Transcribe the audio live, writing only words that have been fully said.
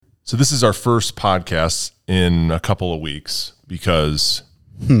So this is our first podcast in a couple of weeks because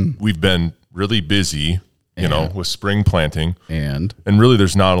we've been really busy, with spring planting. And really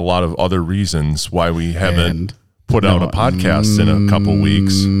there's not a lot of other reasons why we haven't put out a podcast in a couple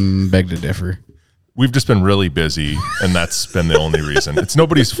weeks. Beg to differ. We've just been really busy, and that's been the only reason. It's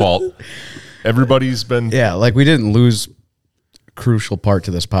nobody's fault. Everybody's been... Yeah, like we didn't lose a crucial part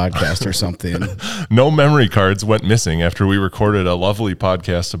to this podcast or something. No memory cards went missing after we recorded a lovely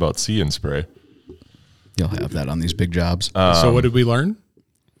podcast about See and Spray. You'll have that on these big jobs. So what did we learn?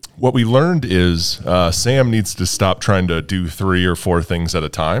 What we learned is Sam needs to stop trying to do 3 or 4 things at a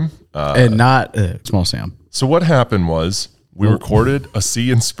time. And not small Sam. So what happened was we recorded a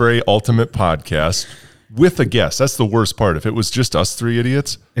See and Spray Ultimate podcast with a guest. That's the worst part. If it was just us 3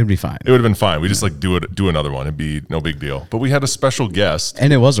 idiots, it'd be fine. It would have been fine. We just do another one. It'd be no big deal. But we had a special guest.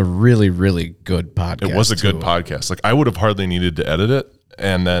 And it was a really, really good podcast. It was a good podcast. Like I would have hardly needed to edit it.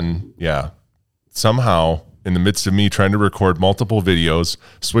 And then, somehow in the midst of me trying to record multiple videos,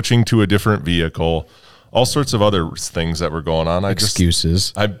 switching to a different vehicle, all sorts of other things that were going on.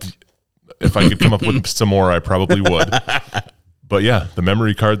 Excuses. If I could come up with some more, I probably would. But yeah, the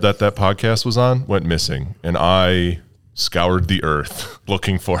memory card that podcast was on went missing, and I scoured the earth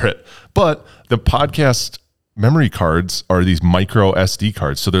looking for it. But the podcast memory cards are these micro SD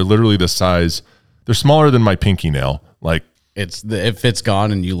cards, so they're literally the size. They're smaller than my pinky nail. Like if it's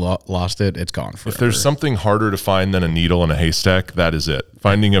gone and you lost it, it's gone forever. If there's something harder to find than a needle in a haystack, that is it.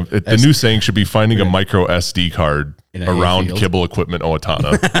 The new saying should be finding a micro SD card around kibble equipment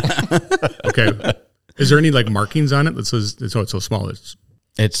Owatonna. Okay. Is there any like markings on it that says it's so small?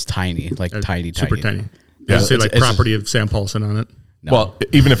 It's tiny, like tiny, super tiny. Yeah. Does it say like property of Sam Paulson on it? No. Well,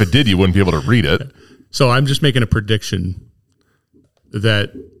 even if it did, you wouldn't be able to read it. So I'm just making a prediction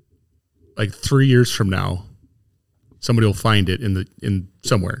that like 3 years from now, somebody will find it in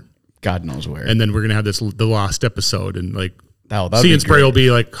somewhere. God knows where. And then we're gonna have the lost episode, and like See and Spray will be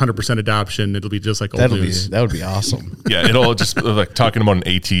like 100% adoption. It'll be just like old news. That would be awesome. Yeah, it'll just like talking about an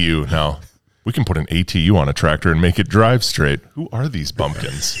ATU now. We can put an ATU on a tractor and make it drive straight. Who are these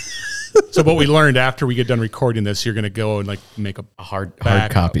bumpkins? So what we learned after we get done recording this, you're going to go and like make a hard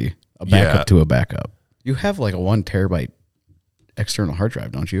copy, a backup to a backup. You have like a 1 terabyte external hard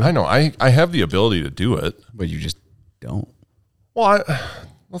drive, don't you? I know. I have the ability to do it, but you just don't. Well,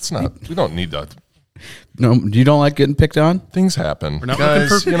 let's not. We don't need that. No, you don't like getting picked on? Things happen. We're not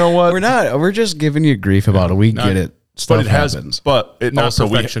guys, you know what? We're not. We're just giving you grief about it. We get it. But it happens. But it not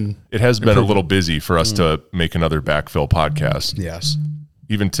also it has been a little busy for us to make another backfill podcast. Yes.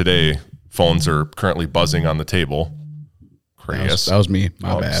 Even today, phones are currently buzzing on the table. Chris. That was me.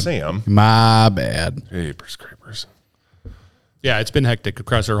 My bad. Sam. My bad. Papers, scrapers. Yeah, it's been hectic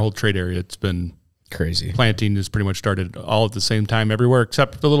across our whole trade area. It's been crazy. Planting has pretty much started all at the same time everywhere,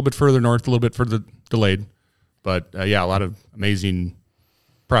 except a little bit further north, a little bit further delayed. But a lot of amazing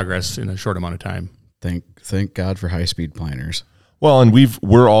progress in a short amount of time. Thank God for high-speed planters. Well, and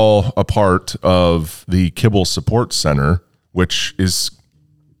we're all a part of the Kibble Support Center, which is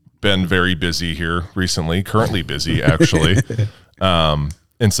been very busy here recently, currently busy actually. And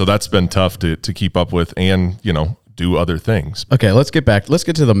so that's been tough to keep up with and, do other things. Okay, let's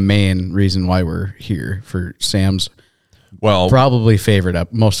get to the main reason why we're here for Sam's probably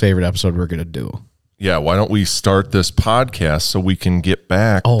most favorite episode we're going to do. Yeah, why don't we start this podcast so we can get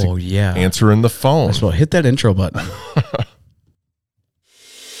back to answering the phone. Well, hit that intro button.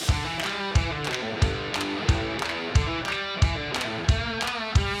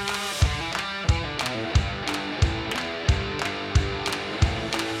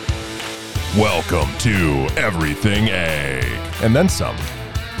 Welcome to Everything Ag, and then some,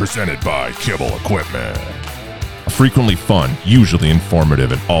 presented by Kibble Equipment. A frequently fun, usually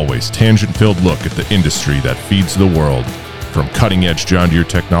informative, and always tangent-filled look at the industry that feeds the world. From cutting-edge John Deere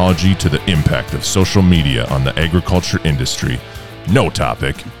technology to the impact of social media on the agriculture industry, no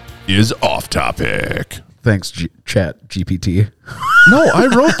topic is off topic. Thanks, Chat GPT. No, I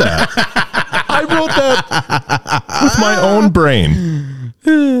wrote that. I wrote that with my own brain.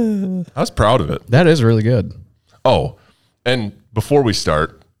 I was proud of it. That is really good. Oh, and before we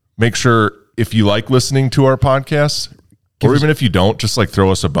start, make sure if you like listening to our podcasts, or even if you don't, just like throw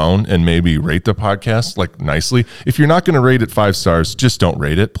us a bone and maybe rate the podcast like nicely. If you're not going to rate it 5 stars, just don't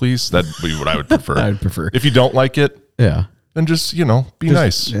rate it, please. That'd be what I would prefer. I would prefer. If you don't like it, then just, be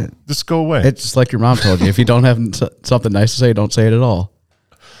nice. Just go away. It's just like your mom told you. If you don't have something nice to say, don't say it at all.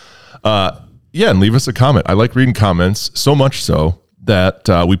 And leave us a comment. I like reading comments so much so that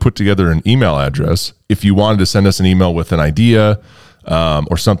we put together an email address. If you wanted to send us an email with an idea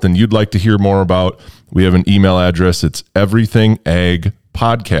or something you'd like to hear more about, we have an email address. It's everythingag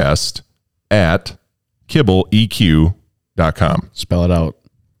podcast at kibbleeq.com. Spell it out.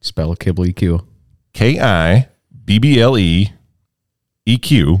 Spell KibbleEQ. KIBBLEEQ.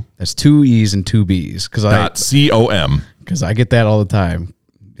 That's 2 E's and 2 B's. .com. Because I get that all the time.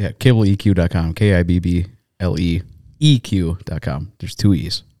 Yeah, KibbleEQ.com. KIBBLEEQ.com. There's 2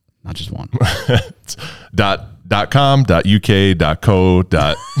 E's, not just one. .com, .uk, .co,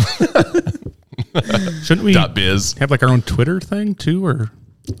 Shouldn't we .biz. have like our own Twitter thing too, or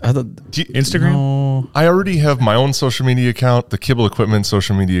Instagram? No. I already have my own social media account, the Kibble Equipment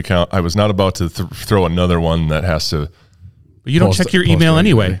social media account. I was not about to throw another one that has to. But you don't check your email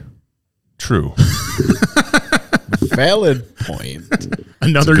anyway. True. Valid point.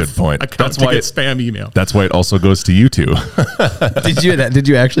 Another good point. That's why it's spam email. That's why it also goes to you two. Did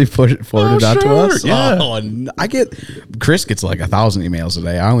you actually forward it out to us? Yeah. Chris gets like 1,000 emails a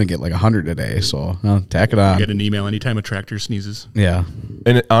day. I only get like 100 a day. So tack it on. I get an email anytime a tractor sneezes. Yeah.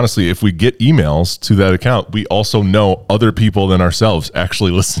 And honestly, if we get emails to that account, we also know other people than ourselves actually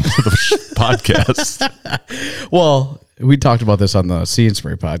listen to the podcast. Well, we talked about this on the See and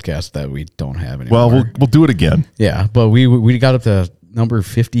Spray podcast that we don't have anymore. Well, we'll do it again. Yeah, but we got up to number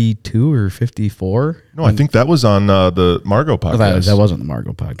 52 or 54. No, I think that was on the Margot podcast. That wasn't the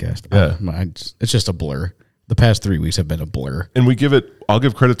Margot podcast. Yeah. It's just a blur. The past 3 weeks have been a blur. And I'll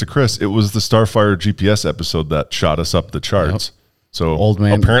give credit to Chris. It was the Starfire GPS episode that shot us up the charts. Yep. So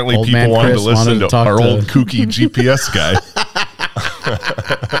apparently people wanted to listen to our old kooky GPS guy.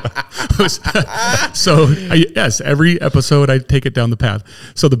 Yes, every episode I take it down the path.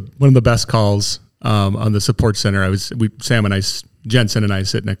 So one of the best calls on the support center, Jensen and I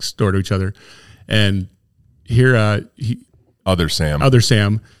sit next door to each other, and here other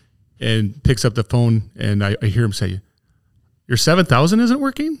Sam, and picks up the phone, and I hear him say, "Your 7,000 isn't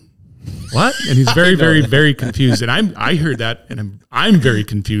working." What? And he's very, very, very confused. And I heard that, and I'm very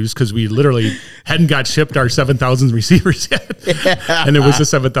confused because we literally hadn't got shipped our 7,000 receivers yet, and it was a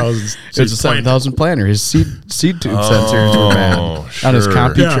 7,000. So it's a 7,000 planter. His seed tube sensors were bad sure. on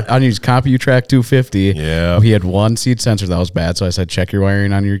his CompuTrack 250. Yeah, he had one seed sensor that was bad. So I said, check your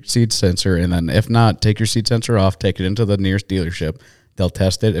wiring on your seed sensor, and then if not, take your seed sensor off, take it into the nearest dealership. They'll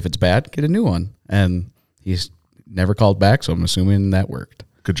test it. If it's bad, get a new one. And he's never called back, so I'm assuming that worked.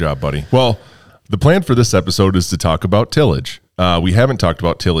 Good job, buddy. Well, the plan for this episode is to talk about tillage. We haven't talked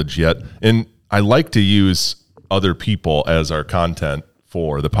about tillage yet, and I like to use other people as our content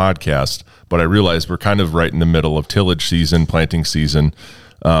for the podcast, but I realize we're kind of right in the middle of tillage season, planting season,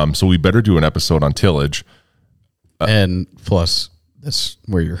 so we better do an episode on tillage. And plus, that's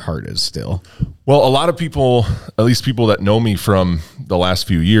where your heart is still. Well, a lot of people, at least people that know me from the last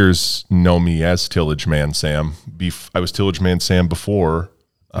few years, know me as Tillage Man Sam. I was Tillage Man Sam before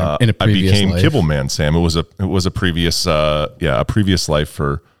I became life. Kibble Man Sam. It was a previous life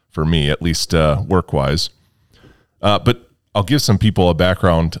for me, at least work wise. But I'll give some people a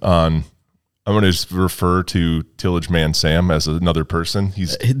background on. I'm going to just refer to Tillage Man Sam as another person.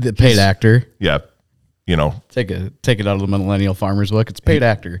 He's the paid actor. Yeah, take it out of the millennial farmer's book. It's paid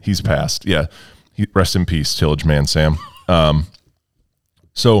actor. He's passed. Yeah, rest in peace, Tillage Man Sam.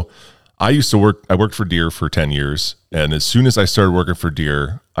 So I worked for Deere for 10 years. And as soon as I started working for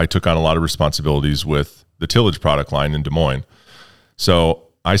Deere, I took on a lot of responsibilities with the tillage product line in Des Moines. So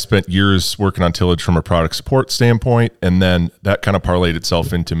I spent years working on tillage from a product support standpoint. And then that kind of parlayed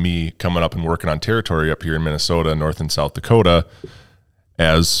itself into me coming up and working on territory up here in Minnesota, North and South Dakota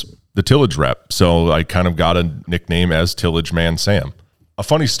as the tillage rep. So I kind of got a nickname as Tillage Man Sam. A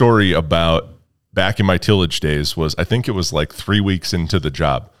funny story about back in my tillage days was, I think it was like 3 weeks into the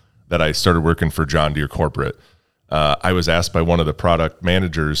job that I started working for John Deere corporate. I was asked by one of the product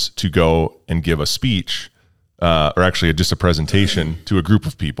managers to go and give a speech, or actually just a presentation to a group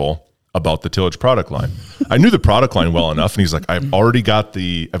of people about the tillage product line. I knew the product line well enough, and he's like, I've already got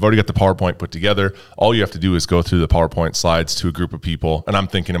the PowerPoint put together. All you have to do is go through the PowerPoint slides to a group of people. And I'm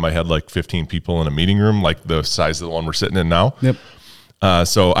thinking in my head, like 15 people in a meeting room, like the size of the one we're sitting in now. Yep.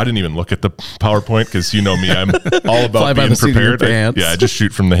 So I didn't even look at the PowerPoint because you know me, I'm all about being prepared. I just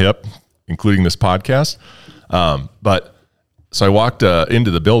shoot from the hip, including this podcast. So I walked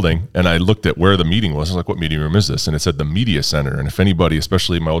into the building and I looked at where the meeting was. I was like, what meeting room is this? And it said the media center. And if anybody,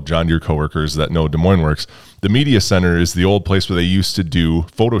 especially my old John Deere coworkers that know Des Moines Works, the media center is the old place where they used to do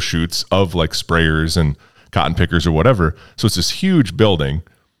photo shoots of like sprayers and cotton pickers or whatever. So it's this huge building.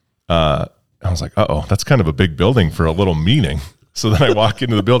 I was like, that's kind of a big building for a little meeting. So then I walk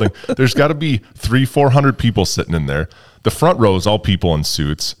into the building. There's got to be 300-400 people sitting in there. The front row is all people in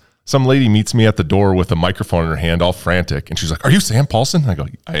suits. some lady meets me at the door with a microphone in her hand, all frantic. And she's like, "Are you Sam Paulson?" I go,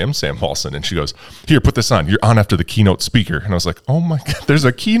 "I am Sam Paulson." And she goes, "Here, put this on. You're on after the keynote speaker." And I was like, "Oh my God, there's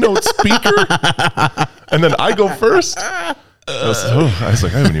a keynote speaker?" And then I go first. I was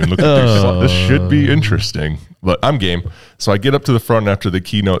like, I haven't even looked at this. This should be interesting, but I'm game. So I get up to the front after the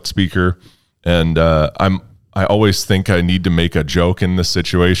keynote speaker, and I always think I need to make a joke in this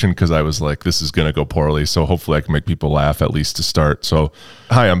situation because I was like, this is going to go poorly. So hopefully I can make people laugh at least to start. So,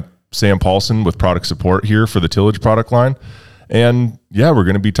 hi, I'm Sam Paulson with product support here for the Tillage product line. And yeah, we're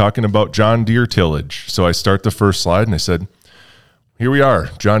going to be talking about John Deere Tillage. So I start the first slide and I said, here we are,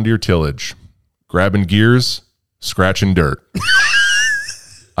 John Deere Tillage, grabbing gears, scratching dirt.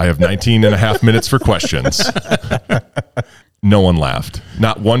 I have 19 and a half minutes for questions. No one laughed.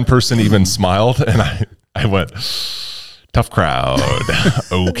 Not one person even smiled. And I went, tough crowd.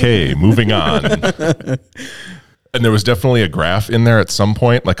 Okay, moving on. And there was definitely a graph in there at some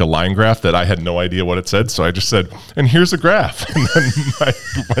point, like a line graph that I had no idea what it said. So I just said, and here's a graph. And then I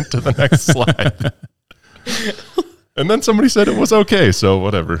went to the next slide. And then somebody said it was okay. So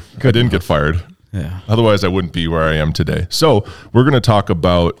whatever. I didn't get fired. Yeah. Otherwise, I wouldn't be where I am today. So we're going to talk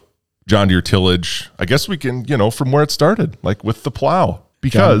about John Deere Tillage. I guess we can, from where it started, like with the plow.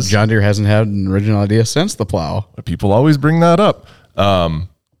 Because John Deere hasn't had an original idea since the plow. People always bring that up.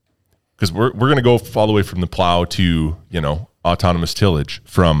 Because we're going to go all the way from the plow to, autonomous tillage,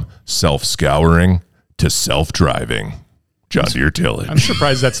 from self-scouring to self-driving. John Deere Tillage. I'm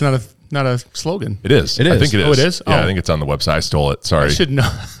surprised that's not a slogan. It is. It is. I think it is. Oh, it is? Yeah, Oh. I think it's on the website. I stole it. Sorry. I should know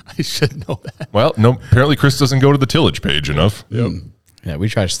that. Well, no, apparently Chris doesn't go to the tillage page enough. Yep. Yeah, we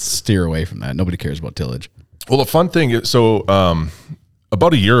try to steer away from that. Nobody cares about tillage. Well, the fun thing is,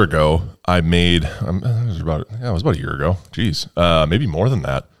 about a year ago, I made, it was about a year ago. Geez, maybe more than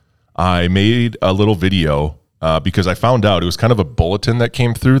that. I made a little video because I found out it was kind of a bulletin that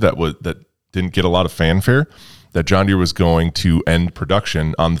came through that didn't get a lot of fanfare, that John Deere was going to end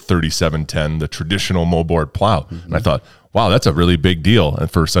production on the 3710, the traditional moldboard plow. Mm-hmm. And I thought, wow, that's a really big deal.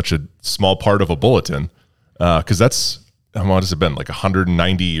 And for such a small part of a bulletin, because that's, what has it been, like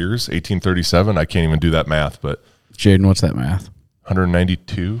 190 years, 1837? I can't even do that math, but. Jaden, what's that math?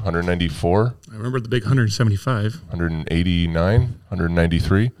 192, 194. I remember the big 175. 189,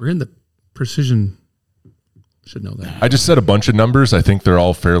 193. We're in the precision. Should know that. I just said a bunch of numbers. I think they're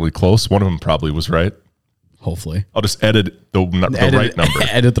all fairly close. One of them probably was right. Hopefully. I'll just edit the right number.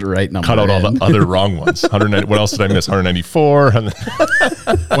 Edit the right number. Cut out all the other wrong ones. 190. What else did I miss? 194.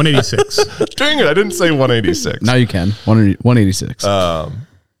 186. Dang it. I didn't say 186. Now you can. 186.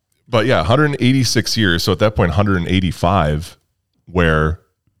 But yeah, 186 years. So at that point, 185 where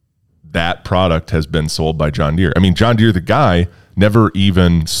that product has been sold by John Deere. I mean, John Deere, the guy, never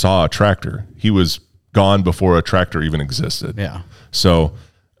even saw a tractor. He was gone before a tractor even existed. Yeah. So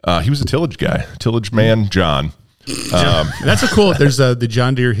he was a tillage guy, Tillage Man John. That's a cool. There's the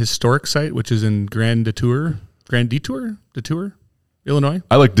John Deere historic site, which is in Grand Detour, Illinois.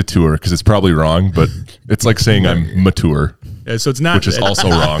 I like detour because it's probably wrong, but it's like saying I'm mature. Yeah, so it's not, which is also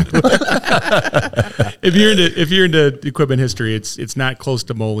wrong. If you're into equipment history, it's not close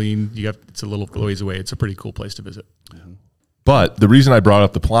to Moline. It's a little ways away. It's a pretty cool place to visit. But the reason I brought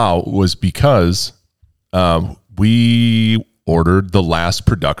up the plow was because we ordered the last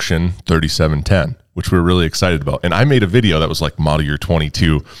production 3710, which we're really excited about. And I made a video that was like model year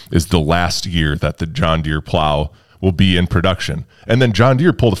 22 is the last year that the John Deere plow will be in production. And then John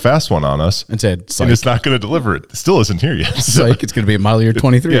Deere pulled a fast one on us and said, and it's not going to deliver it. It still isn't here yet. So it's going to be a model year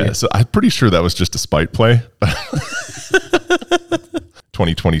 23. Yeah, so I'm pretty sure that was just a spite play.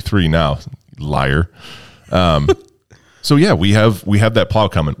 2023 now, liar. So yeah, we have that plow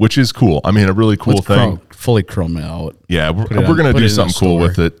coming, which is cool. I mean, a really cool thing. Fully chrome it out. Yeah, we're going to do something cool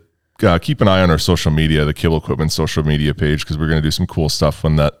with it. Keep an eye on our social media, the Cable Equipment social media page, because we're going to do some cool stuff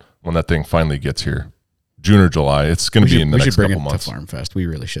when that thing finally gets here. June or July. It's going to be in the next couple months. We should bring it to Farm Fest. We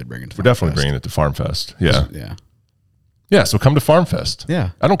really should bring it to Farm Fest. We're definitely bringing it to Farm Fest. Yeah. Yeah. Yeah, so come to Farm Fest. Yeah.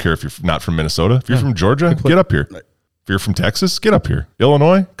 I don't care if you're not from Minnesota. If you're from Georgia, get up here. If you're from Texas, get up here.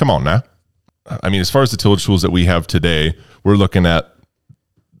 Illinois, come on now. I mean, as far as the tillage tools that we have today, we're looking at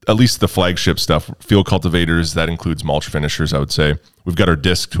least the flagship stuff, field cultivators. That includes mulch finishers, I would say. We've got our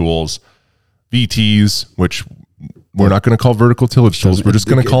disc tools, VTs, which we're not going to call vertical tillage tools. We're just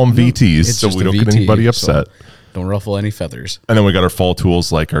going to call them VTs so we don't get anybody upset. So don't ruffle any feathers. And then we got our fall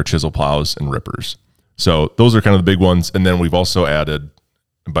tools like our chisel plows and rippers. So those are kind of the big ones. And then we've also added,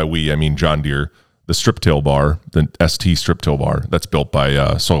 by we, I mean John Deere, the strip till bar, the ST strip till bar that's built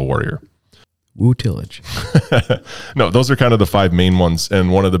by Soil Warrior. Woo tillage. No, those are kind of the five main ones. And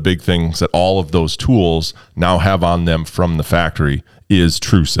one of the big things that all of those tools now have on them from the factory is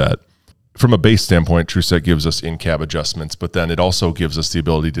TrueSet. From a base standpoint, TrueSet gives us in-cab adjustments, but then it also gives us the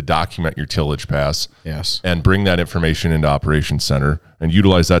ability to document your tillage pass. Yes. And bring that information into Operations Center and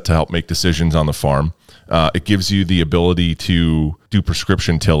utilize that to help make decisions on the farm. It gives you the ability to do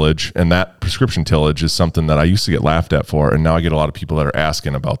prescription tillage, and that prescription tillage is something that I used to get laughed at for, and now I get a lot of people that are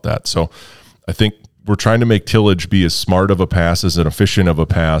asking about that. So I think we're trying to make tillage be as smart of a pass, as an efficient of a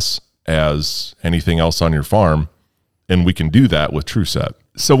pass as anything else on your farm, and we can do that with TrueSet.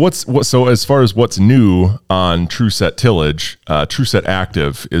 So as far as what's new on TrueSet Tillage, TrueSet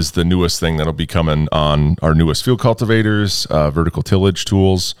Active is the newest thing that'll be coming on our newest field cultivators, vertical tillage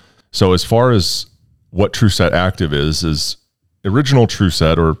tools. So as far as what TrueSet Active is original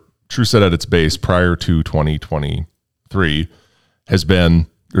TrueSet, or TrueSet at its base prior to 2023, has been,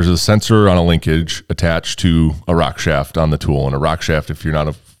 there's a sensor on a linkage attached to a rock shaft on the tool. And a rock shaft, if you're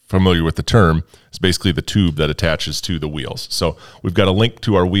not familiar with the term, is basically the tube that attaches to the wheels. So we've got a link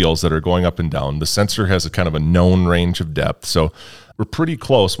to our wheels that are going up and down. The sensor has a kind of a known range of depth. So we're pretty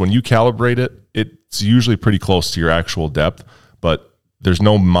close. When you calibrate it, it's usually pretty close to your actual depth, but there's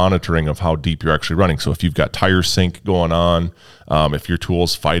no monitoring of how deep you're actually running. So if you've got tire sink going on, if your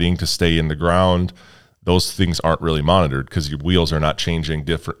tool's fighting to stay in the ground, those things aren't really monitored because your wheels are not changing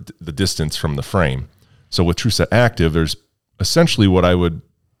the distance from the frame. So with TrueSet Active, there's essentially what I would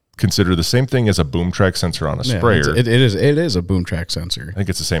consider the same thing as a boom track sensor on a sprayer. It is a boom track sensor. I think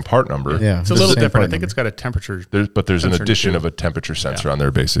it's the same part number. Yeah, it's a little different. I think it's got a temperature. There's an addition of a temperature sensor on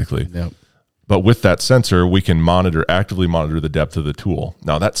there, basically. Yep. But with that sensor, we can actively monitor the depth of the tool.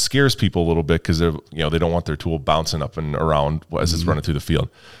 Now that scares people a little bit because they don't want their tool bouncing up and around as it's running through the field.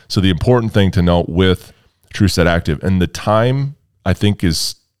 So the important thing to note with TrueSet Active, and the time I think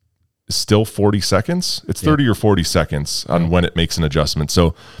is still 40 seconds. It's 30 or 40 seconds on when it makes an adjustment.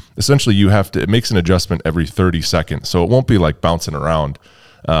 So essentially it makes an adjustment every 30 seconds. So it won't be like bouncing around,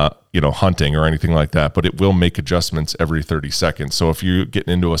 hunting or anything like that, but it will make adjustments every 30 seconds. So if you're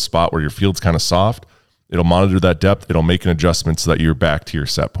getting into a spot where your field's kind of soft, it'll monitor that depth. It'll make an adjustment so that you're back to your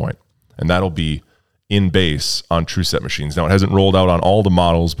set point. And that'll be in base on TrueSet machines. Now it hasn't rolled out on all the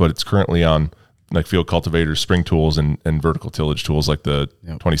models, but it's currently on like field cultivators, spring tools, and vertical tillage tools like the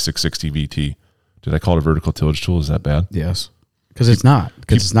 2660 VT. Did I call it a vertical tillage tool? Is that bad? Yes. Because it's not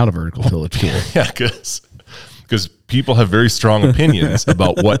a vertical tillage tool. Yeah, because people have very strong opinions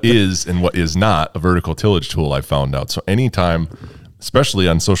about what is and what is not a vertical tillage tool, I found out. So anytime, especially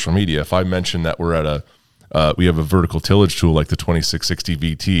on social media, if I mention that we're at we have a vertical tillage tool like the 2660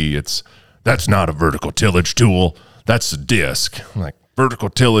 VT, that's not a vertical tillage tool. That's a disc. I'm like, vertical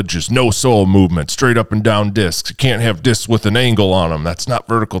tillage is no soil movement, straight up and down discs. You can't have discs with an angle on them. That's not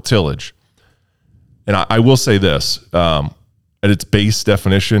vertical tillage. And I will say this, at its base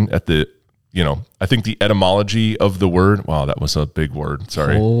definition, I think the etymology of the word, wow, that was a big word.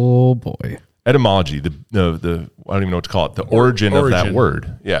 Sorry. Oh boy. Etymology, the I don't even know what to call it. The origin of that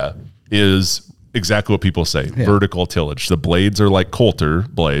word, is exactly what people say. Yeah. Vertical tillage. The blades are like coulter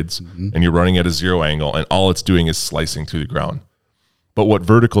blades, and you're running at a zero angle, and all it's doing is slicing through the ground. But what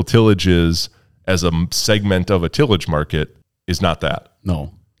vertical tillage is as a segment of a tillage market is not that.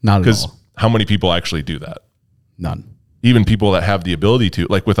 No, not at all. Because how many people actually do that? None. Even people that have the ability to,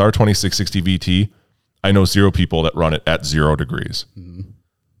 like with our 2660 VT, I know 0 people that run it at 0 degrees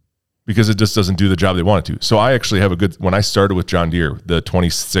because it just doesn't do the job they want it to. So I actually have when I started with John Deere, the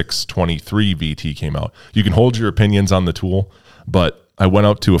 2623 VT came out. You can hold your opinions on the tool, but I went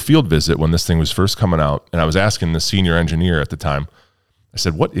out to a field visit when this thing was first coming out, and I was asking the senior engineer at the time, I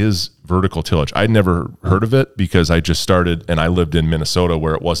said, what is vertical tillage? I'd never heard of it because I just started and I lived in Minnesota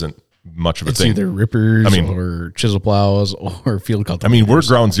where it wasn't much of a thing. It's either rippers or chisel plows or field cultivators. We're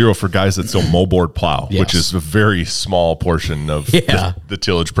ground zero for guys that still moldboard plow, which is a very small portion of the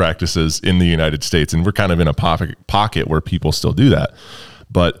tillage practices in the United States. And we're kind of in a pocket where people still do that.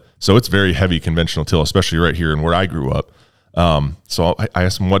 But so it's very heavy conventional till, especially right here and where I grew up. So I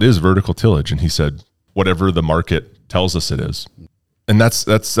asked him, what is vertical tillage? And he said, whatever the market tells us it is. And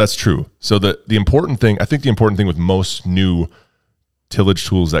that's true. So the important thing with most new tillage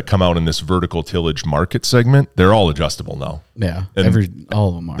tools that come out in this vertical tillage market segment, they're all adjustable now. Yeah, and all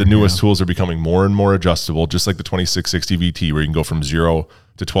of them are. The newest tools are becoming more and more adjustable, just like the 2660 VT, where you can go from 0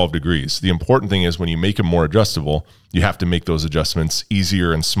 to 12 degrees. The important thing is when you make them more adjustable, you have to make those adjustments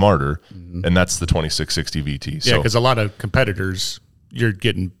easier and smarter, and that's the 2660 VT. Yeah, because a lot of competitors, you're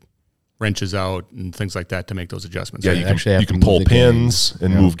getting wrenches out and things like that to make those adjustments. Yeah, you can pull pins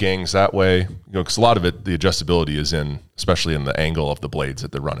and move gangs that way. Because a lot of it, the adjustability is especially in the angle of the blades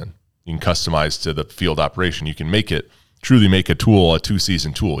that they're running. You can customize to the field operation. You can truly make a tool a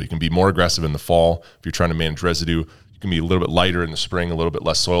 2-season tool. You can be more aggressive in the fall if you're trying to manage residue. You can be a little bit lighter in the spring, a little bit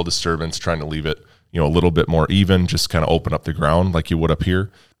less soil disturbance, trying to leave it, a little bit more even, just kind of open up the ground like you would up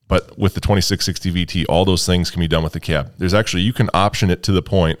here. But with the 2660 VT, all those things can be done with the cab. You can option it to the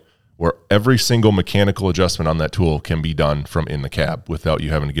point where every single mechanical adjustment on that tool can be done from in the cab without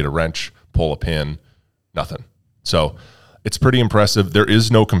you having to get a wrench, pull a pin, nothing. So it's pretty impressive. There is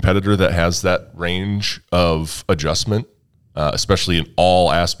no competitor that has that range of adjustment, especially in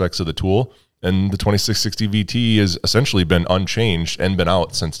all aspects of the tool. And the 2660 VT has essentially been unchanged and been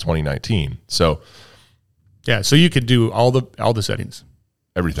out since 2019. So, yeah, so you could do all the settings,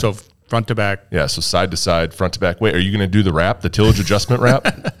 everything. So front to back. Yeah, so side to side, front to back. Wait, are you going to do the wrap, the tillage adjustment wrap?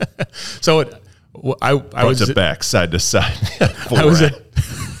 So I was front to back, side to side.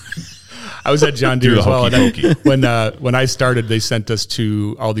 I was at John Deere as well. And when I started, they sent us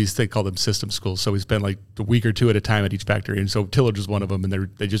to all these, they call them system schools. So we spent like a week or two at a time at each factory. And so tillage was one of them, and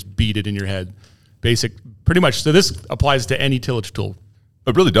they just beat it in your head. Basic, pretty much. So this applies to any tillage tool.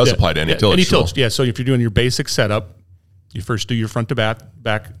 It really does apply to any tillage tool. Yeah, so if you're doing your basic setup, you first do your front to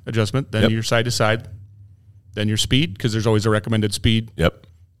back adjustment, then your side to side, then your speed, because there's always a recommended speed. Yep.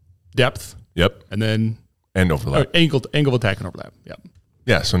 Depth. Yep. And then overlap. Angle of attack and overlap. Yep.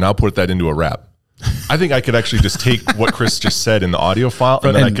 Yeah, so now put that into a wrap. I think I could actually just take what Chris just said in the audio file,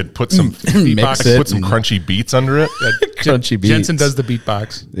 and then I could put some beatbox, put some crunchy beats under it. Yeah, crunchy beats. Jensen does the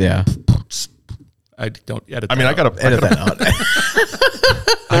beatbox. Yeah. I don't edit. I got to edit that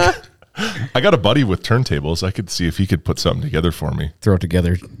out. I got a buddy with turntables. I could see if he could put something together for me. Throw it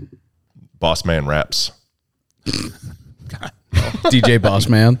together. Boss Man raps. DJ Boss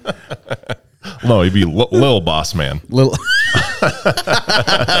Man. No, he'd be Lil Boss Man. Little.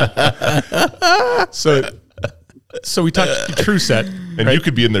 So we talked True Set, and right? You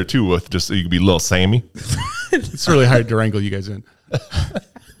could be in there too with you could be Lil Sammy. It's really hard to wrangle you guys in.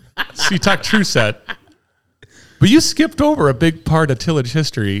 So you talked True Set, but you skipped over a big part of tillage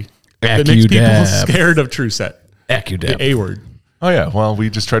history that makes people scared of True Set. AccuDep. The A word. Oh yeah, well we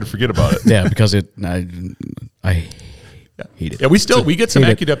just try to forget about it. Yeah, because I hate it. Yeah, we get some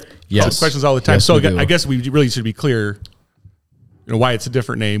AccuDep questions all the time. Yes, so I guess we really should be clear, why it's a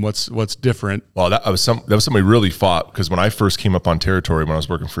different name. What's different? Well, that was something we really fought, because when I first came up on territory when I was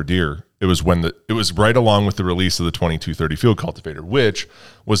working for Deere, it was right along with the release of the 2230 field cultivator, which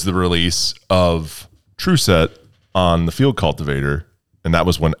was the release of True Set on the field cultivator. And that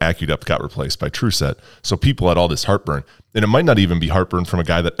was when AccuDep got replaced by True Set. So people had all this heartburn, and it might not even be heartburn from a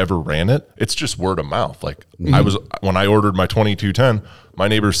guy that ever ran it. It's just word of mouth. Like when I ordered my 2210, my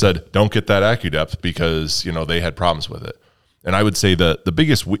neighbor said, "Don't get that AccuDep," because they had problems with it. And I would say the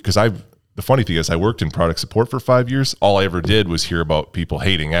biggest, because the funny thing is I worked in product support for 5 years. All I ever did was hear about people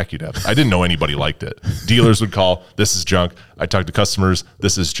hating AccuDep. I didn't know anybody liked it. Dealers would call, "This is junk." I talked to customers,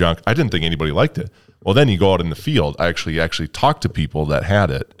 "This is junk." I didn't think anybody liked it. Well, then you go out in the field. I actually talk to people that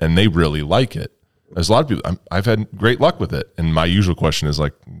had it, and they really like it. There's a lot of people. I've had great luck with it. And my usual question is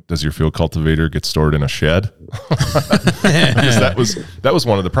like, does your field cultivator get stored in a shed? Because that was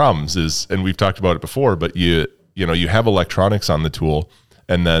one of the problems and we've talked about it before, but you have electronics on the tool,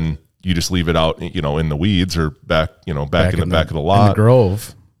 and then you just leave it out, in the weeds or back in the back of the lot. In the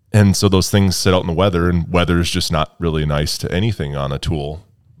grove. And so those things sit out in the weather, and weather is just not really nice to anything on a tool,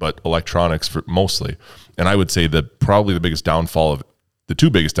 but electronics for mostly. And I would say that probably the two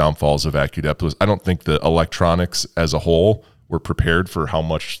biggest downfalls of AccuDep was, I don't think the electronics as a whole were prepared for how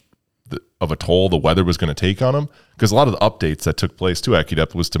much of a toll the weather was going to take on them. Because a lot of the updates that took place to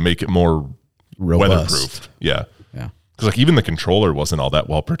AccuDep was to make it more robust. Weatherproof. Yeah. Yeah. Because even the controller wasn't all that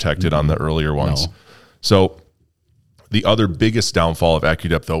well protected on the earlier ones. No. So the other biggest downfall of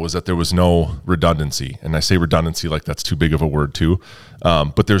AccuDep, though, was that there was no redundancy. And I say redundancy like that's too big of a word too.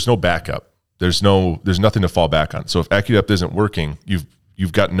 But there's no backup. There's nothing to fall back on. So if AccuDep isn't working,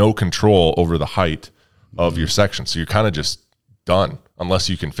 you've got no control over the height of your section. So you're kind of just done unless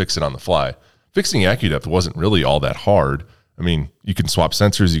you can fix it on the fly. Fixing AccuDep wasn't really all that hard. I mean, you can swap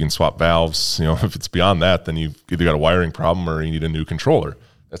sensors, you can swap valves. If it's beyond that, then you've either got a wiring problem or you need a new controller.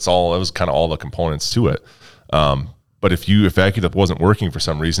 That was kind of all the components to it. But if AccuDep wasn't working for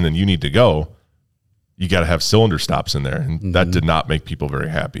some reason and you need to go, you got to have cylinder stops in there. And that did not make people very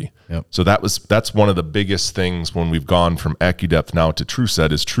happy. Yep. So that's one of the biggest things when we've gone from AccuDep now to True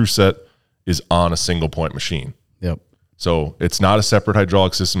Set is on a single point machine. Yep. So it's not a separate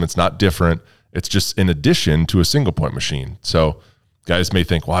hydraulic system. It's not different. It's just in addition to a single point machine. So guys may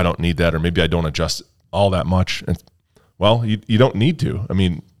think, well, I don't need that, or maybe I don't adjust all that much. And well, you don't need to. I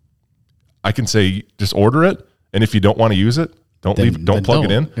mean, I can say just order it, and if you don't want to use it, don't plug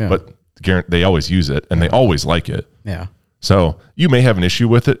it in. Yeah. But they always use it, and they always like it. Yeah. So you may have an issue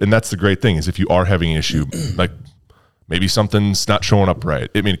with it, and that's the great thing is if you are having an issue, like Maybe something's not showing up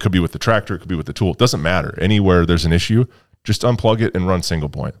right. I mean, it could be with the tractor, it could be with the tool. It doesn't matter. Anywhere there's an issue, just unplug it and run single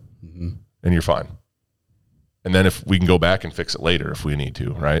point, and you're fine. And then if we can go back and fix it later if we need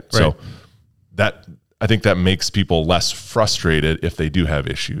to, right? So I think that makes people less frustrated if they do have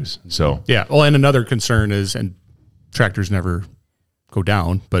issues. So yeah. Well, and another concern is, and tractors never go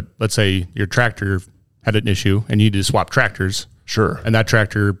down, but let's say your tractor had an issue and you need to swap tractors. Sure. And that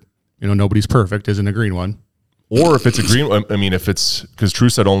tractor, nobody's perfect, isn't a green one. Or if it's a green, I mean, if it's, because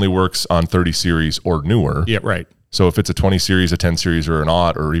TrueSet only works on 30 series or newer. Yeah, right. So if it's a 20 series, a 10 series, or an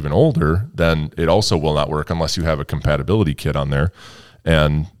odd, or even older, then it also will not work unless you have a compatibility kit on there.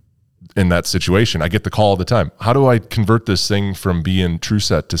 And in that situation, I get the call all the time. How do I convert this thing from being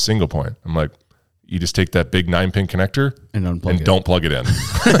TrueSet to single point? I'm like, you just take that big 9-pin connector and don't plug it in.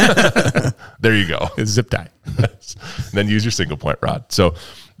 There you go. It's zip tie. Then use your single point rod. So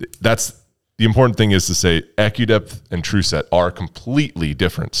that's the important thing, is to say AccuDepth and TrueSet are completely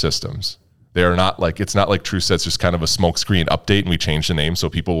different systems. They are not like, it's not like TrueSet's just kind of a smokescreen update and we changed the name so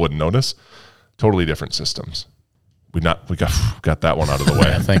people wouldn't notice. Totally different systems. We got that one out of the way.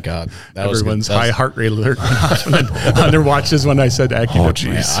 Yeah, thank God. Everyone's high heart rate alert on their watches when I said AccuDepth. Oh,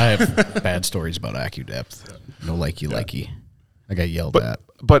 geez. Yeah, I have bad stories about AccuDepth. No likey. I got yelled at.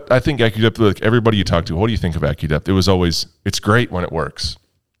 But I think AccuDepth, like everybody you talk to, what do you think of AccuDepth? It was always, it's great when it works.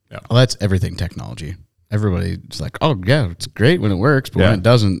 Yeah. Well, that's everything technology. Everybody's like, oh, yeah, it's great when it works, but when it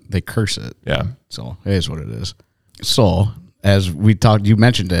doesn't, they curse it. Yeah. So it is what it is. So as we talked, you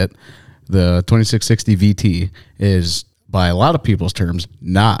mentioned it, the 2660 VT is, by a lot of people's terms,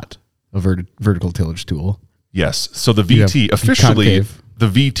 not a vertical tillage tool. Yes. So the VT, officially, the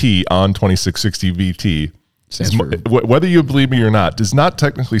VT on 2660 VT, whether you believe me or not, does not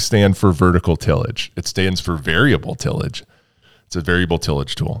technically stand for vertical tillage. It stands for variable tillage. It's a variable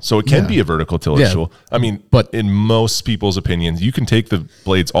tillage tool. So it can be a vertical tillage tool. I mean, but in most people's opinions, you can take the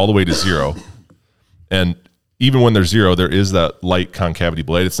blades all the way to zero. And even when they're zero, there is that light concavity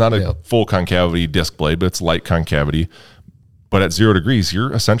blade. It's not a full concavity disc blade, but it's light concavity. But at 0 degrees,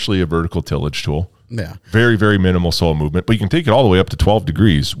 you're essentially a vertical tillage tool. Yeah. Very, very minimal soil movement. But you can take it all the way up to 12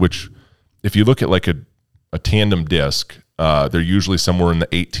 degrees, which if you look at like a tandem disc, they're usually somewhere in the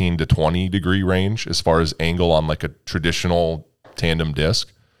 18 to 20 degree range as far as angle on like a traditional tandem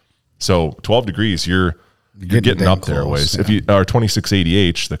disc. So 12 degrees, you're getting up there a ways. Yeah. If you our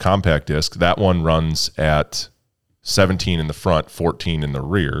 2680H, the compact disc, that one runs at 17 in the front, 14 in the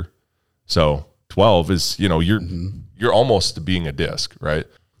rear. So 12 is, you're almost being a disc, right?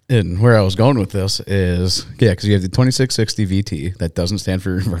 And where I was going with this is, because you have the 2660 VT that doesn't stand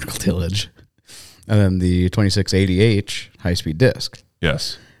for vertical tillage, and then the 2680H high-speed disc.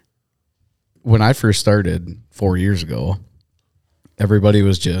 Yes. When I first started 4 years ago, everybody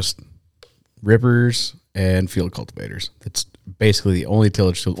was just rippers and field cultivators. It's basically the only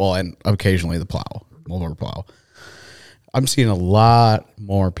tillage tool. Well, and occasionally the plow, mower plow. I'm seeing a lot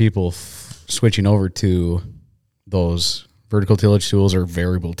more people switching over to those vertical tillage tools or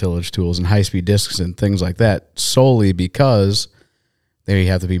variable tillage tools and high-speed discs and things like that solely because they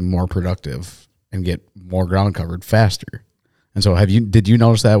have to be more productive and get more ground covered faster. And so did you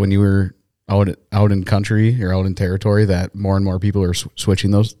notice that when you were out in country or out in territory that more and more people are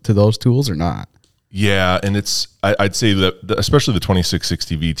switching to those tools or not? Yeah, and I'd say that especially the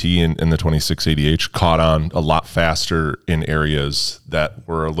 2660 VT and the 2680H caught on a lot faster in areas that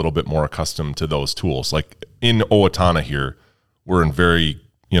were a little bit more accustomed to those tools. Like in Owatonna here, we're in very,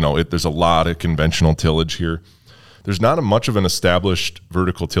 there's a lot of conventional tillage here. There's not much of an established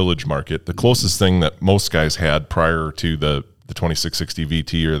vertical tillage market. The closest thing that most guys had prior to the 2660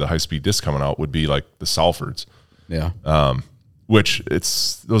 VT or the high-speed disc coming out would be like the Salfords. Yeah. Which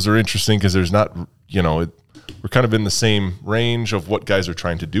those are interesting because there's not, we're kind of in the same range of what guys are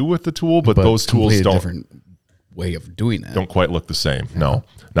trying to do with the tool, but those tools don't, different way of doing that. Don't quite look the same. Yeah. No,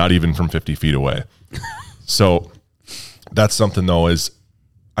 not even from 50 feet away. So that's something though, is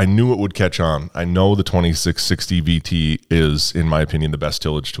I knew it would catch on. I know the 2660 VT is, in my opinion, the best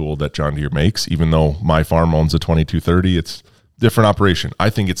tillage tool that John Deere makes, even though my farm owns a 2230. It's different operation. I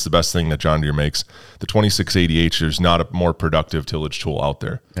think it's the best thing that John Deere makes. The 2680H, there's not a more productive tillage tool out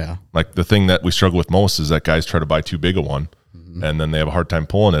there. Yeah. Like the thing that we struggle with most is that guys try to buy too big a one, and then they have a hard time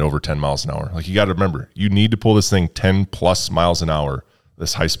pulling it over 10 miles an hour. Like you got to remember, you need to pull this thing 10 plus miles an hour,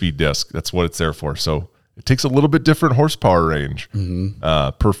 this high-speed disc. That's what it's there for. So it takes a little bit different horsepower range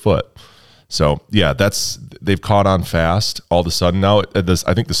per foot. So yeah, they've caught on fast all of a sudden. Now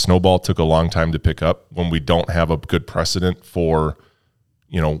I think the snowball took a long time to pick up when we don't have a good precedent for,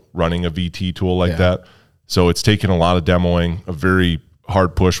 running a VT tool like that. So it's taken a lot of demoing, a very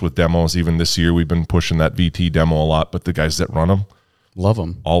hard push with demos. Even this year, we've been pushing that VT demo a lot, but the guys that run them, love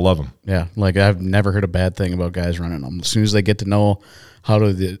them. All love them. Yeah, like I've never heard a bad thing about guys running them. As soon as they get to know how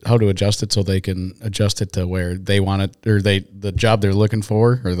to adjust it so they can adjust it to where they want it, or the job they're looking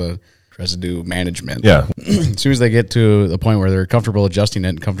for, or the residue management. Yeah. As soon as they get to the point where they're comfortable adjusting it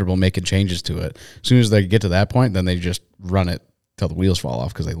and comfortable making changes to it, as soon as they get to that point, then they just run it till the wheels fall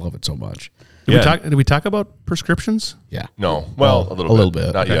off because they love it so much. Did we talk about prescriptions? Yeah. No. Well, a little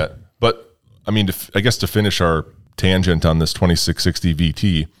bit. Not yet. But I mean, I guess to finish our tangent on this 2660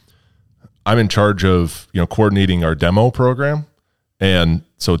 VT, I'm in charge of, coordinating our demo program. And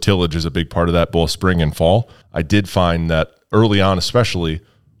so tillage is a big part of that, both spring and fall. I did find that early on, especially,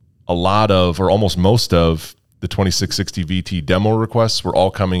 a lot of, or almost most of, the 2660 VT demo requests were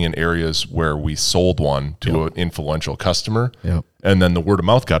all coming in areas where we sold one to an influential customer. Yep. And then the word of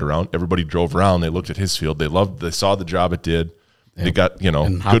mouth got around. Everybody drove around. They looked at his field. They saw the job it did. Yep. They got,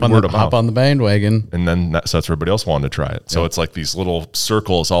 and good word of mouth. Hop on the bandwagon. And then so that's everybody else wanted to try it. So it's like these little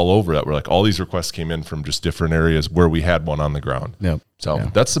circles all over that. We're like, all these requests came in from just different areas where we had one on the ground. Yep.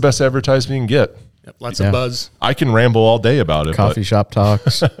 So that's the best advertisement you can get. Yep. Lots of buzz. I can ramble all day about it. Coffee shop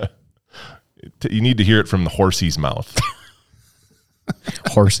talks. You need to hear it from the horsey's mouth.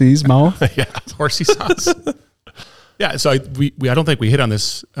 Horsey's mouth? Yeah, horsey sauce. Yeah, so I don't think we hit on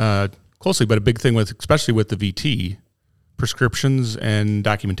this closely, but a big thing especially with the VT, prescriptions and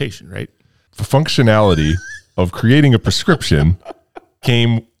documentation, right? The functionality of creating a prescription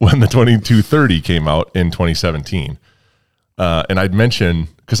came when the 2230 came out in 2017. And I'd mention,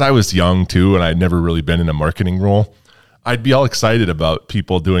 because I was young too, and I'd never really been in a marketing role, I'd be all excited about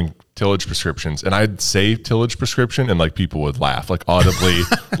people doing tillage prescriptions, and I'd say tillage prescription, and like people would laugh, like audibly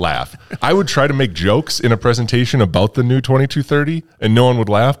laugh. I would try to make jokes in a presentation about the new 2230, and no one would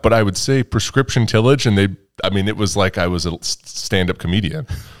laugh, but I would say prescription tillage, and it was like I was a stand-up comedian.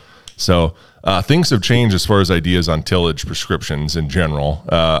 So things have changed as far as ideas on tillage prescriptions in general.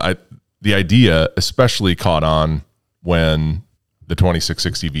 The idea especially caught on when the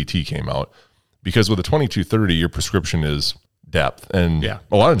 2660 VT came out, because with the 2230, your prescription is depth. And a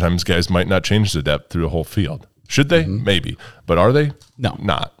lot of times guys might not change the depth through a whole field. Should they? Mm-hmm. Maybe. But are they? No.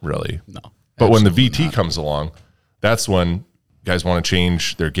 Not really. No. But when the VT comes along, that's when guys want to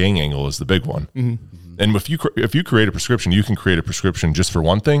change their gang angle is the big one. Mm-hmm. And if you create a prescription, you can create a prescription just for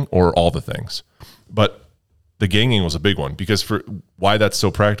one thing or all the things. But the gang angle is a big one, because for why that's so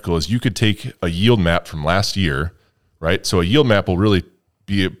practical is you could take a yield map from last year, right? So a yield map will really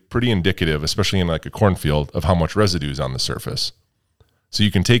be pretty indicative, especially in like a cornfield, of how much residue is on the surface. So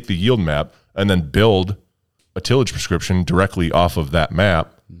you can take the yield map and then build a tillage prescription directly off of that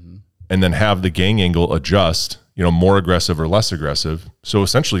map, and then have the gang angle adjust, more aggressive or less aggressive. So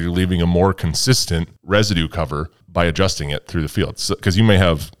essentially you're leaving a more consistent residue cover by adjusting it through the field. Because you may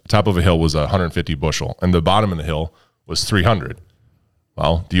have top of a hill was 150 bushel and the bottom of the hill was 300.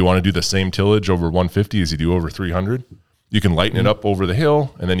 Well, do you want to do the same tillage over 150 as you do over 300? You can lighten it up over the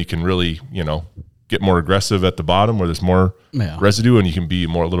hill, and then you can really, get more aggressive at the bottom where there's more residue, and you can be a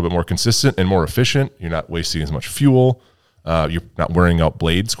little bit more consistent and more efficient. You're not wasting as much fuel. You're not wearing out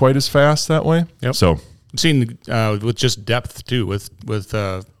blades quite as fast that way. Yep. So I'm seeing with just depth too, with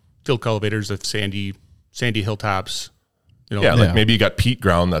field cultivators of sandy hilltops. Maybe you got peat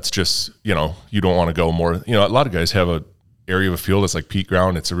ground that's just, you don't want to go more. A lot of guys have a area of a field that's like peat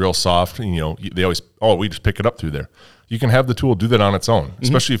ground. It's a real soft, and, they always, we just pick it up through there. You can have the tool do that on its own,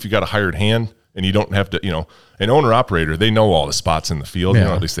 especially if you got a hired hand and you don't have to, an owner operator, they know all the spots in the field,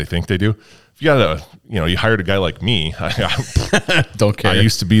 at least they think they do. If you got you hired a guy like me, I don't care. I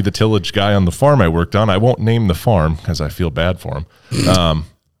used to be the tillage guy on the farm I worked on. I won't name the farm because I feel bad for him.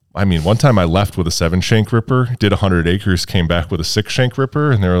 One time I left with a 7-shank ripper, did 100 acres, came back with a 6-shank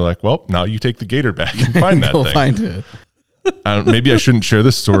ripper, and they were like, well, now you take the gator back and find that thing. Find it. Maybe I shouldn't share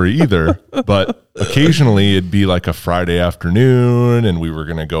this story either, but occasionally it'd be like a Friday afternoon and we were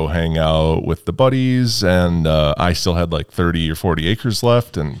going to go hang out with the buddies, and I still had like 30 or 40 acres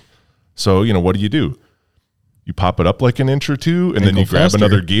left. And so, what do? You pop it up like an inch or two, and then you grab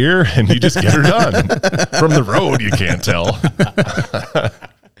another gear and you just get her done. From the road, you can't tell.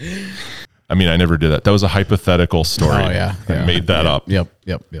 I never did that. That was a hypothetical story. Oh, yeah. I made that up. Yep.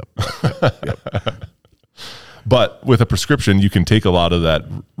 But with a prescription, you can take a lot of that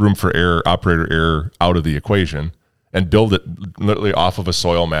room for error, operator error out of the equation and build it literally off of a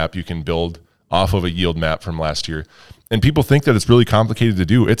soil map. You can build off of a yield map from last year. And people think that it's really complicated to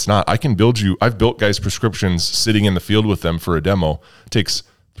do. It's not. I've built guys' prescriptions sitting in the field with them for a demo. It takes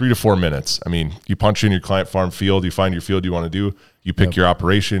 3 to 4 minutes. You punch in your client farm field, you find your field you want to do, you pick your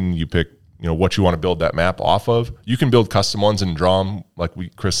operation, you pick, what you want to build that map off of. You can build custom ones and draw them, like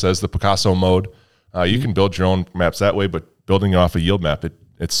Chris says, the Picasso mode. You can build your own maps that way, but building it off a yield map,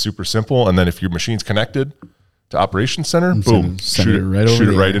 it's super simple. And then if your machine's connected to Operations Center, And boom, send it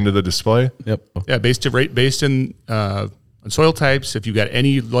right into the display. Yep. Yeah, based in soil types. If you got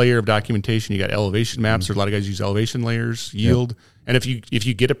any layer of documentation, you got elevation maps. There's a lot of guys use elevation layers, yield. And if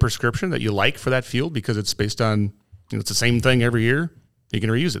you get a prescription that you like for that field because it's based on it's the same thing every year, you can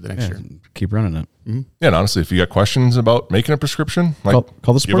reuse it the next year. Keep running it. Yeah, and honestly, if you got questions about making a prescription, call the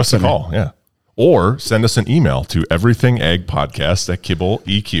give us sports a center. call. Yeah. Or send us an email to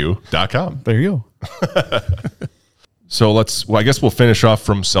everythingagpodcast@kibbleeq.com. There you go. So I guess we'll finish off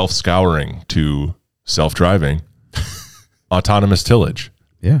from self-scouring to self-driving, autonomous tillage.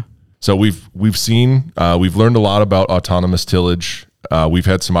 Yeah. So we've learned a lot about autonomous tillage. We've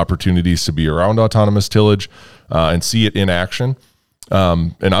had some opportunities to be around autonomous tillage and see it in action.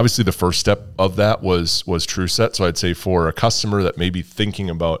 And obviously the first step of that was TrueSet. So I'd say for a customer that may be thinking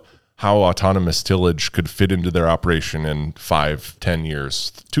about how autonomous tillage could fit into their operation in 5, 10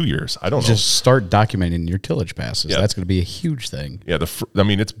 years, 2 years, I don't know. Just start documenting your tillage passes. Yeah. That's going to be a huge thing. Yeah, it's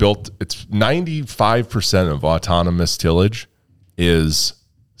 95% of autonomous tillage is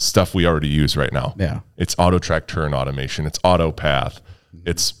stuff we already use right now. Yeah. It's auto track turn automation. It's auto path.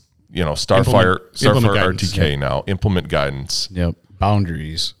 It's, Starfire RTK now, implement guidance. Yep.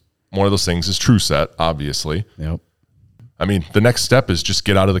 Boundaries. One of those things is TrueSet, obviously. Yep. I mean, the next step is just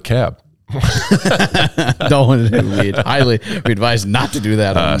get out of the cab. We advise not to do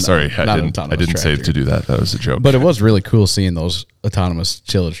that. Sorry, I didn't say to do that. That was a joke. But it was really cool seeing those autonomous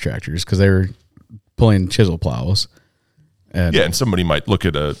tillage tractors because they were pulling chisel plows. And somebody might look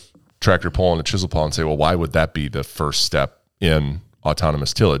at a tractor pulling a chisel plow and say, well, why would that be the first step in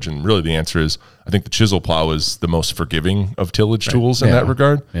autonomous tillage? And really the answer is, I think the chisel plow is the most forgiving of tillage tools in that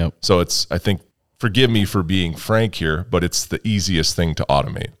regard. Yep. So I think, forgive me for being frank here, but it's the easiest thing to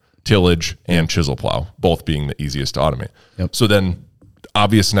automate. Tillage and chisel plow, both being the easiest to automate. Yep. So then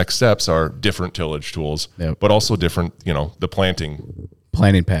obvious next steps are different tillage tools, but also different, the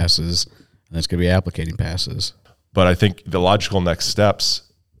planting passes, and that's going to be applicating passes. But I think the logical next steps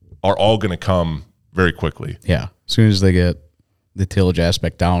are all going to come very quickly. Yeah. As soon as they get the tillage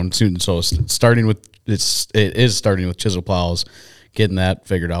aspect down, so it is starting with chisel plows, getting that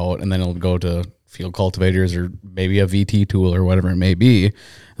figured out, and then it'll go to field cultivators or maybe a VT tool or whatever it may be.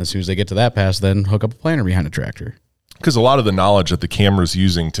 As soon as they get to that pass, then hook up a planter behind a tractor. Because a lot of the knowledge that the camera's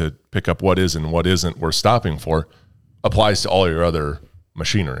using to pick up what is and what isn't we're stopping for applies to all your other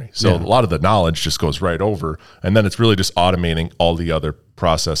machinery. So a lot of the knowledge just goes right over, and then it's really just automating all the other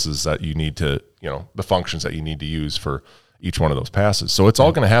processes that you need to, the functions that you need to use for each one of those passes. So it's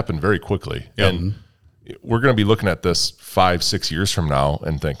all going to happen very quickly. Yep. And we're going to be looking at this 5-6 years from now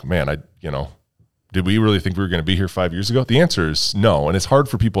and think, man, did we really think we were going to be here 5 years ago? The answer is no. And it's hard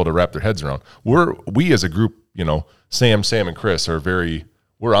for people to wrap their heads around. We as a group, Sam, and Chris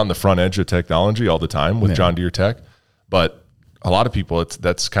we're on the front edge of technology all the time with John Deere tech, but a lot of people,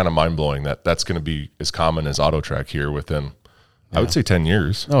 that's kind of mind blowing that's going to be as common as auto track here within, I would say 10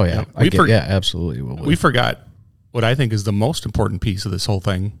 years. Oh yeah. Absolutely. We forgot what I think is the most important piece of this whole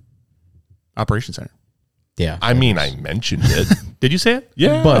thing, Operations Center. Yeah. I mentioned it. Did you say it?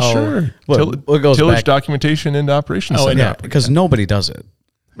 Yeah, but sure. Goes tillage back, documentation into operations. Oh, yeah, because nobody does it.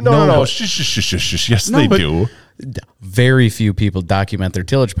 No. Shush. Yes, they do. Very few people document their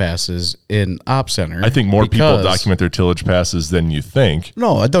tillage passes in Op Center. I think more people document their tillage passes than you think.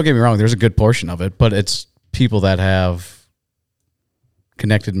 No, don't get me wrong. There's a good portion of it, but it's people that have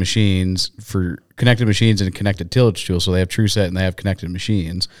connected machines and connected tillage tools. So they have TrueSet and they have connected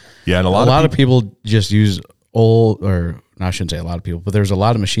machines. Yeah, and a lot of people just use I shouldn't say a lot of people, but there's a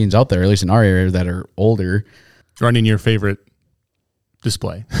lot of machines out there, at least in our area, that are older. Running your favorite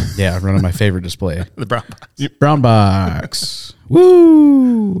display. Yeah, running my favorite display. The brown box. Brown box.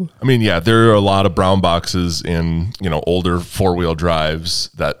 Woo! I mean, yeah, there are a lot of brown boxes in, older 4-wheel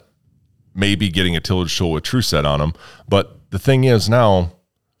drives that may be getting a tillage tool with TrueSet on them. But the thing is now,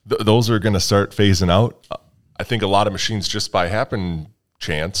 those are going to start phasing out. I think a lot of machines just by happen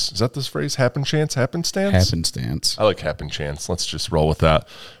chance. Is that this phrase? Happenstance? Happenstance. I like happenstance. Let's just roll with that.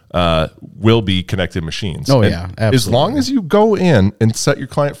 Will be connected machines. Oh, yeah, absolutely. As long as you go in and set your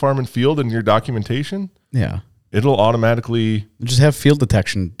client farm and field and your documentation, it'll automatically just have field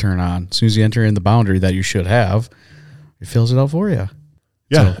detection turn on. As soon as you enter in the boundary that you should have, it fills it out for you.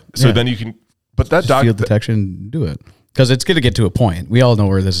 Yeah. So then you can, but that field detection, do it. Because it's going to get to a point. We all know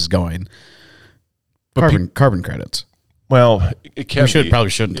where this is going. Carbon credits. Well, it can We be. probably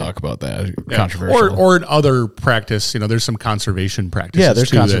shouldn't talk about that. Controversial. Or in other practice, there's some conservation practices. Yeah,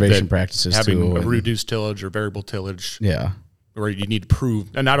 there's too, conservation practices having too. a reduced tillage or variable tillage. Yeah. Where you need to prove,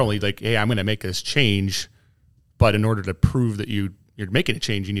 and not only like, hey, I'm going to make this change, but in order to prove that you're making a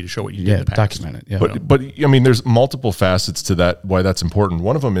change, you need to show what you did in the past. Document it. Yeah. But I mean, there's multiple facets to that, why that's important.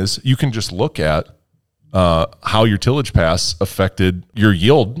 One of them is you can just look at how your tillage pass affected your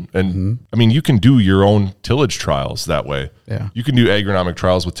yield. And I mean, you can do your own tillage trials that way. Yeah. You can do agronomic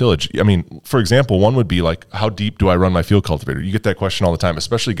trials with tillage. I mean, for example, one would be like, how deep do I run my field cultivator? You get that question all the time,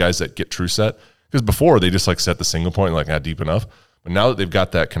 especially guys that get true set. Because before they just like set the single point, like not deep enough. But now that they've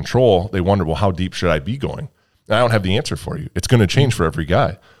got that control, they wonder, well, how deep should I be going? And I don't have the answer for you. It's going to change for every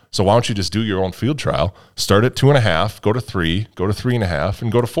guy. So why don't you just do your own field trial? Start at 2.5, go to 3, go to 3.5,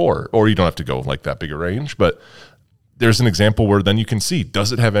 and go to 4. Or you don't have to go like that big a range. But there's an example where then you can see,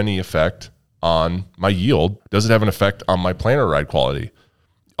 does it have any effect on my yield? Does it have an effect on my planter ride quality?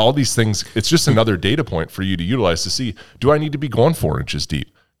 All these things, it's just another data point for you to utilize to see, do I need to be going 4 inches deep?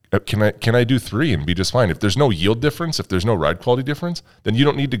 Can I do 3 and be just fine? If there's no yield difference, if there's no ride quality difference, then you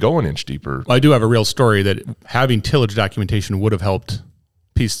don't need to go an inch deeper. Well, I do have a real story that having tillage documentation would have helped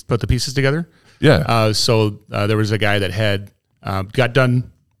put the pieces together. Yeah. So there was a guy that had got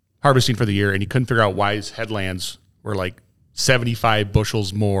done harvesting for the year, and he couldn't figure out why his headlands were like 75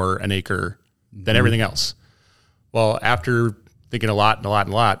 bushels more an acre than everything else. Well, after thinking a lot,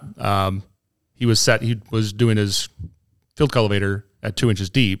 he was doing his field cultivator at 2 inches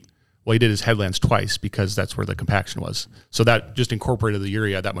deep. Well, he did his headlands twice because that's where the compaction was. So that just incorporated the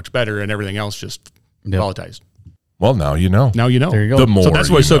urea that much better, and everything else just volatilized. Well, now you know. Now you know. There you go. The more So that's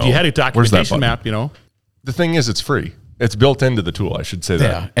why. So if know. you had a Where's that documentation button? map, The thing is, it's free. It's built into the tool. I should say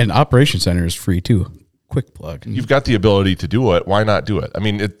that. Yeah. And Operation Center is free too. Quick plug. You've got the ability to do it. Why not do it? I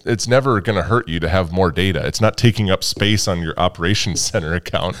mean, it's never going to hurt you to have more data. It's not taking up space on your operations center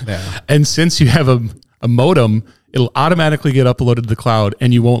account. Yeah. and since you have a modem, it'll automatically get uploaded to the cloud,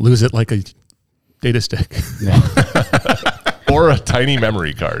 and you won't lose it like a data stick. Yeah. Or a tiny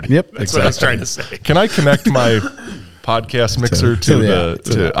memory card. Yep. That's what I was trying to say. Can I connect my podcast mixer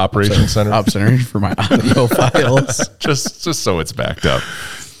to operations center? Op Center for my audio files. just so it's backed up.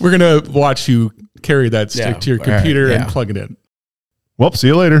 We're gonna watch you carry that stick to your all right, computer yeah. and plug it in. Well, see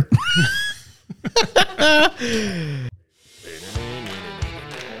you later.